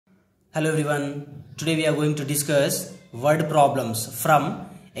Hello everyone, today we are going to discuss word problems from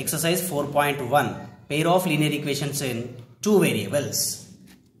exercise 4.1, pair of linear equations in two variables.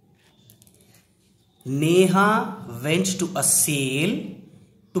 Neha went to a sale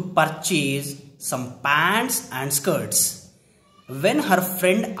to purchase some pants and skirts. When her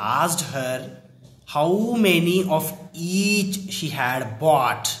friend asked her how many of each she had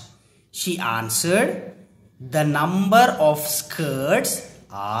bought, she answered, "The number of skirts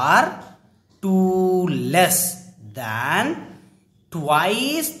are two less than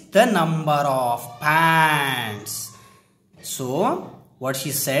twice the number of pants." So what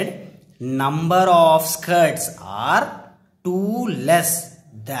she said, number of skirts are two less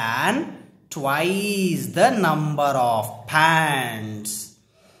than twice the number of pants.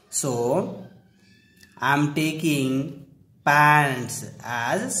 So I am taking pants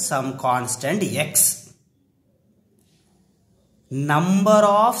as some constant x. Number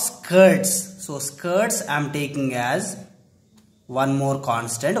of skirts, so skirts I am taking as one more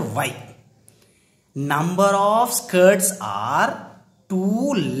constant y. Number of skirts are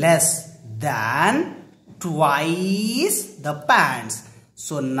two less than twice the pants.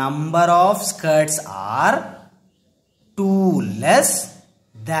 So number of skirts are two less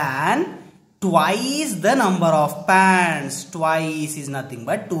than twice the number of pants. Twice is nothing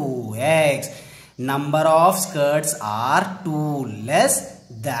but 2x. Number of skirts are two less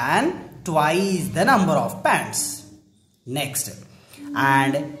than twice the number of pants. Next,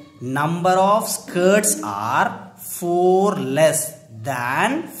 and number of skirts are four less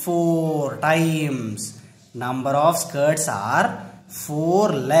than four times. Number of skirts are four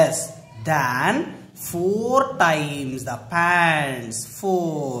less than four times the pants.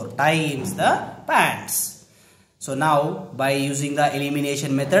 Four times the pants. So now by using the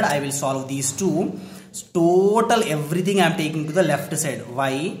elimination method, I will solve these two. Total everything I am taking to the left side.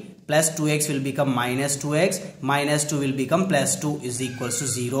 Y plus 2x will become minus 2x. Minus 2 will become plus 2 is equals to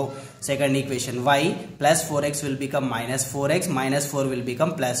 0. Second equation, y plus 4x will become minus 4x. Minus 4 will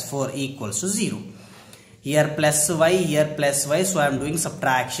become plus 4 equals to 0. Here plus y, here plus y. So I am doing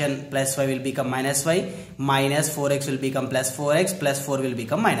subtraction. Plus y will become minus y. Minus 4x will become plus 4x. Plus 4 will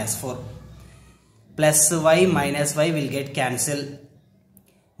become minus 4. Plus y minus y will get cancelled.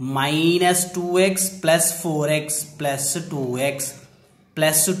 Minus 2x plus 4x plus 2x.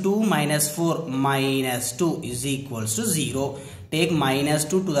 Plus 2 minus 4 minus 2 is equals to 0. Take minus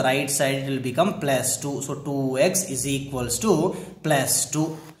 2 to the right side, it will become plus 2. So 2x is equals to plus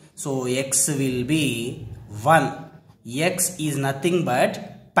 2. So x will be 1. X is nothing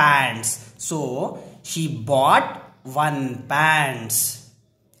but pants. So she bought one pants.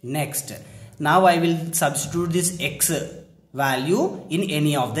 Next. Now I will substitute this x value in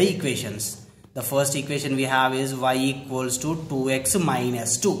any of the equations. The first equation we have is y equals to 2x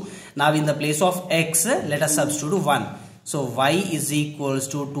minus 2. Now in the place of x, let us substitute 1. So y is equals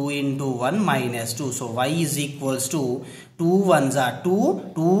to 2 into 1 minus 2. So y is equals to 2 ones are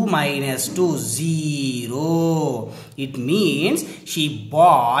 2. 2 minus 2, 0. It means she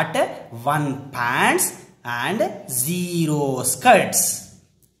bought one pants and 0 skirts.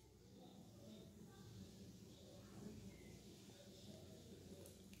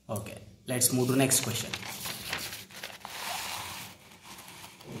 Okay, let's move to the next question.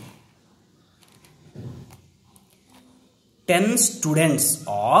 Ten students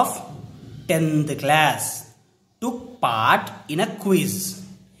of 10th class took part in a quiz.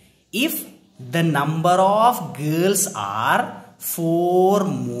 If the number of girls are 4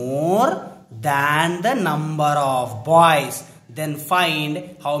 more than the number of boys, then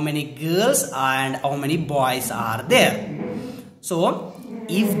find how many girls and how many boys are there. So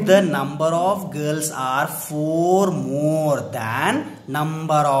if the number of girls are 4 more than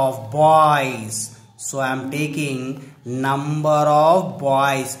number of boys, so I am taking number of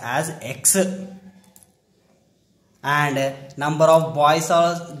boys as x, and number of boys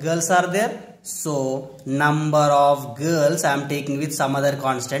or girls are there, so number of girls I am taking with some other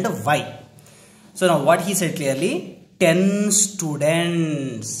constant y. So now what he said clearly, 10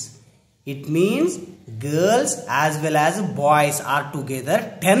 students. It means girls as well as boys are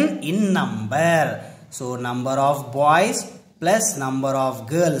together 10 in number. So number of boys plus number of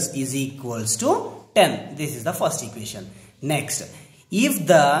girls is equals to 10. This is the first equation. Next, if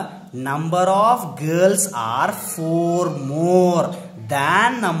the number of girls are 4 more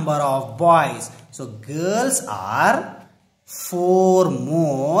than number of boys, so girls are 4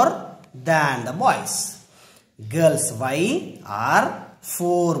 more than the boys. Girls y are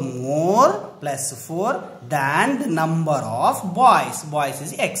 4 more plus 4 than the number of boys. Boys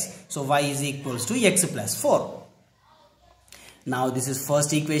is x. So y is equals to x plus 4. Now this is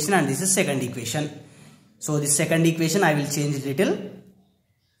first equation and this is second equation. So this second equation I will change little.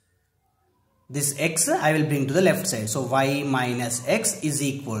 This x I will bring to the left side. So y minus x is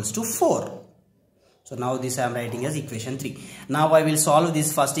equals to 4. So now this I am writing as equation 3. Now I will solve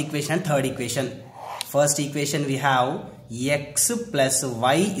this first equation and third equation. First equation we have x plus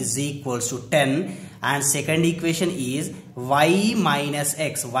y is equals to 10, and second equation is y minus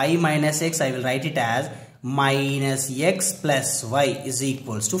x. Y minus x I will write it as minus x plus y is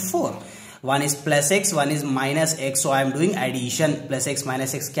equals to 4. One is plus x, one is minus x, so I am doing addition. Plus x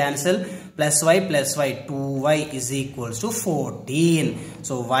minus x cancel, plus y, 2y is equals to 14.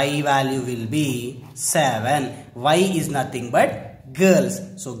 So y value will be 7. Y is nothing but girls.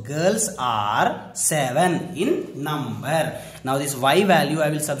 So girls are 7 in number. Now this y value I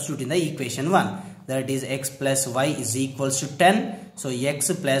will substitute in the equation 1. That is x plus y is equals to 10. So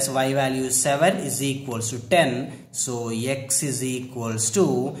x plus y value is 7 is equals to 10. So x is equals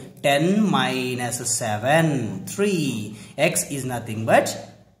to 10 minus 7, 3. X is nothing but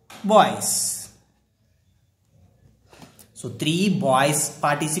boys. So 3 boys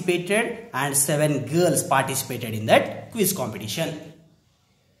participated and 7 girls participated in that quiz competition.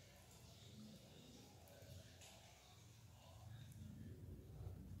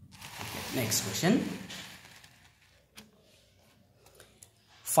 Next question.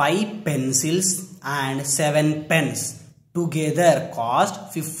 5 pencils and 7 pens together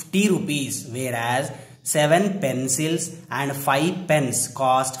cost 50 rupees, whereas 7 pencils and 5 pens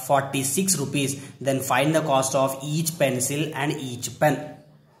cost 46 rupees. Then find the cost of each pencil and each pen.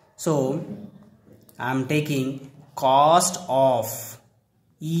 So I am taking cost of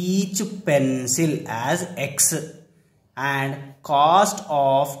each pencil as x and cost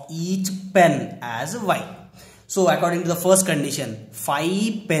of each pen as y. So according to the first condition,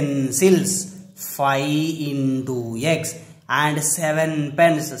 5 pencils 5 into x and 7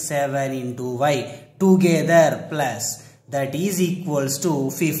 pens 7 into y together plus, that is equals to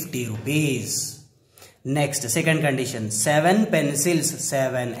 50 rupees. Next, second condition, 7 pencils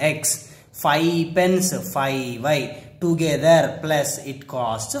 7x, 5 pens 5y together plus it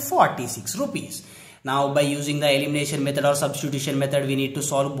costs 46 rupees. Now by using the elimination method or substitution method, we need to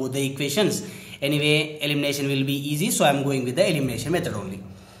solve both the equations. Anyway, elimination will be easy, so I am going with the elimination method only.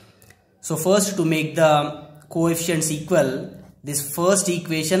 So first, to make the coefficients equal, this first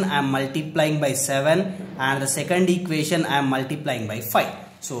equation I am multiplying by 7 and the second equation I am multiplying by 5.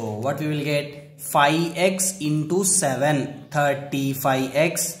 So what we will get? 5x into 7,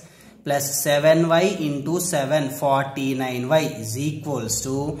 35x plus 7y into 7, 49y is equals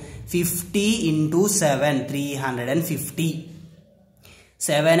to 50 into 7, 350.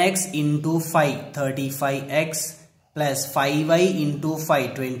 7x into 5, 35x plus 5y into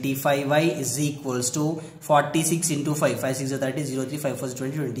 5, 25y is equals to 46 into 5, 5 6 is 30, 0 3, 5 4 is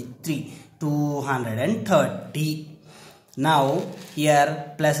 20, 23, 230. Now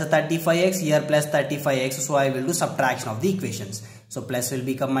here plus 35x, here plus 35x, so I will do subtraction of the equations. So plus will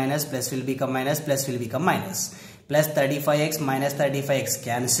become minus, plus will become minus, plus will become minus. Plus 35x minus 35x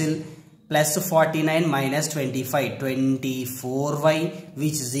cancel. Plus 49 minus 25, 24y,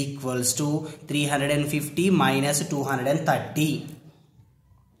 which is equals to 350 minus 230,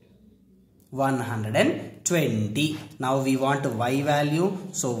 120. Now we want y value.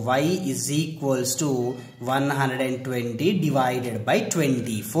 So y is equals to 120 divided by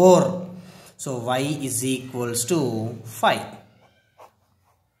 24. So y is equals to 5.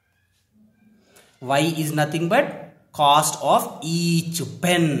 Y is nothing but cost of each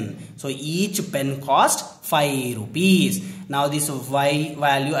pen. So each pen cost 5 rupees. Now this y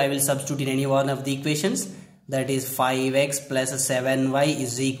value I will substitute in any one of the equations. That is 5x plus 7y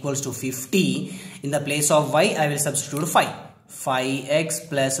is equals to 50. In the place of y I will substitute 5. 5x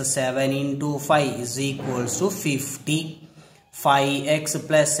plus 7 into 5 is equals to 50. 5x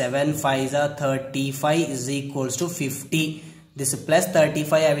plus 7 5s are 35 is equals to 50. This plus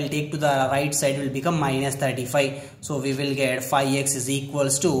 35 I will take to the right side, will become minus 35. So we will get 5x is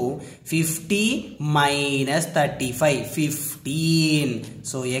equals to 50 minus 35, 15.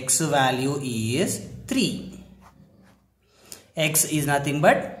 So x value is 3. X is nothing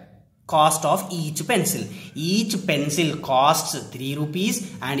but cost of each pencil. Each pencil costs 3 rupees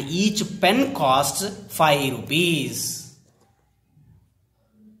and each pen costs 5 rupees.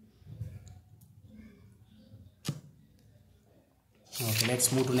 Okay,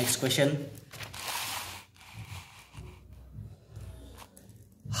 let's move to next question.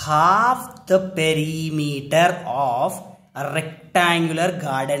 Half the perimeter of a rectangular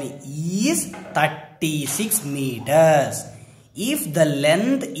garden is 36 meters. If the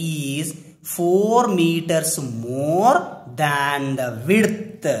length is 4 meters more than the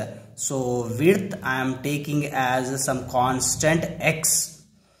width. So width I am taking as some constant x,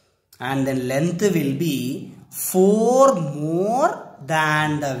 and then length will be 4 more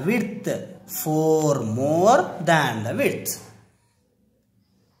than the width. 4 more than the width.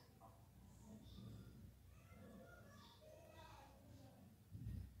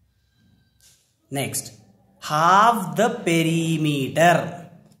 Next, half the perimeter.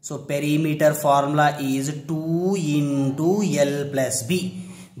 So perimeter formula is 2 into L plus B.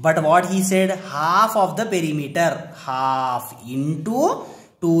 But what he said, half of the perimeter, half into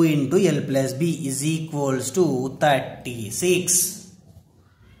 2 into L plus B is equals to 36.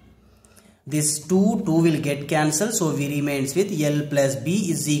 This 2 will get cancelled, so we remains with L plus B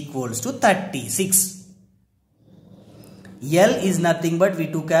is equals to 36. L is nothing but we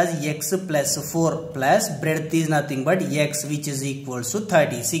took as x plus 4 plus breadth is nothing but x, which is equals to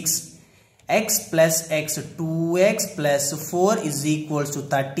 36. X plus x, 2x plus 4 is equals to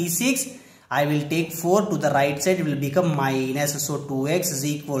 36. I will take 4 to the right side, it will become minus. So 2x is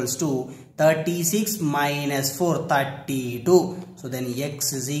equals to 36 minus 4, 32. So then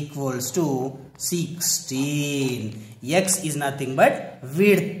x is equals to 16. X is nothing but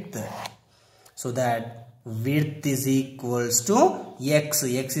width. So that width is equals to x.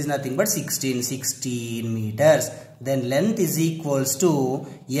 X is nothing but 16 meters. Then length is equals to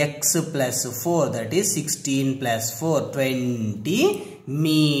x plus 4, that is 16 plus 4, 20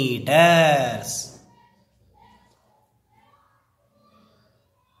 meters.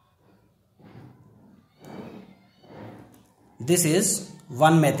 This is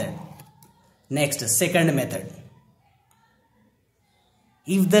one method. Next, second method.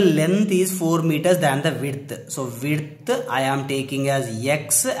 If the length is 4 meters than the width, so width I am taking as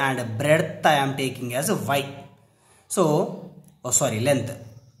x and breadth I am taking as y. So, length.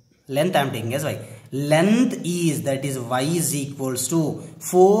 Length I am taking as y. Length is, that is y is equals to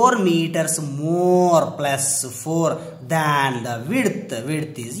 4 meters more plus 4 than the width.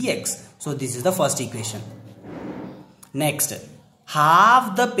 Width is x. So this is the first equation. Next,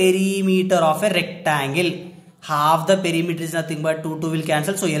 half the perimeter of a rectangle. Half the perimeter is nothing but 2 will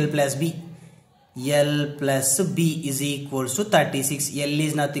cancel, so L plus B. L plus B is equals to 36. L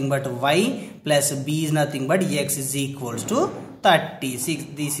is nothing but y plus B is nothing but x is equals to 36.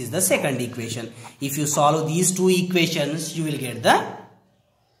 This is the second equation. If you solve these two equations, you will get the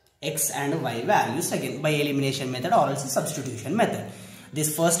x and y values again by elimination method or else substitution method.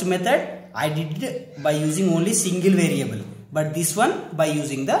 This first method I did it by using only single variable, but this one by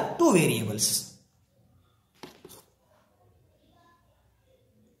using the two variables.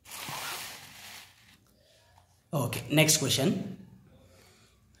 Okay, next question.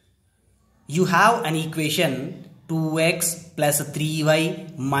 You have an equation 2x plus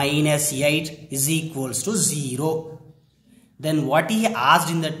 3y minus 8 is equals to 0. Then what he asked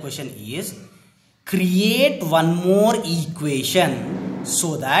in that question is, create one more equation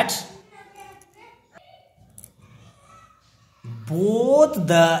so that both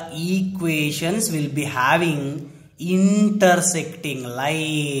the equations will be having intersecting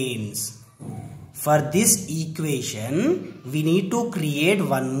lines. For this equation, we need to create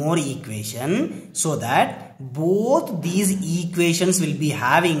one more equation so that both these equations will be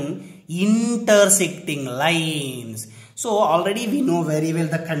having intersecting lines. So already we know very well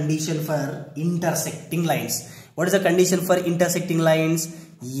the condition for intersecting lines. What is the condition for intersecting lines?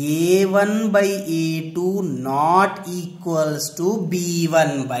 A1 by A2 not equals to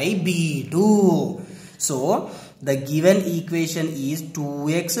B1 by B2. So the given equation is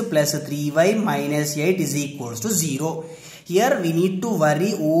 2x plus 3y minus 8 is equals to 0. Here we need to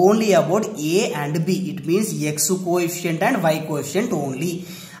worry only about a and b. It means x coefficient and y coefficient only.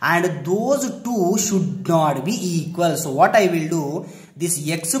 And those two should not be equal. So what I will do, this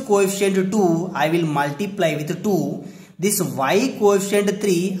x coefficient 2 I will multiply with 2. This y coefficient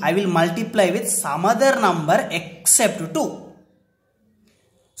 3 I will multiply with some other number except 2.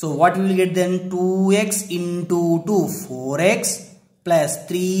 So what we will get then? 2x into 2, 4x plus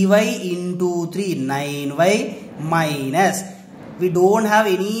 3y into 3, 9y minus. We don't have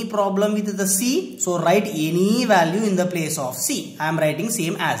any problem with the c. So write any value in the place of c. I am writing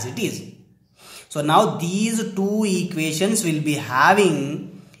same as it is. So now these two equations will be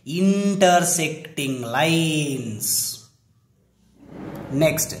having intersecting lines.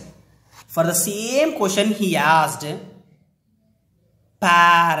 Next, for the same question he asked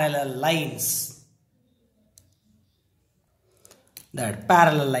parallel lines. That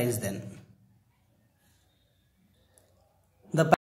parallel lines then. The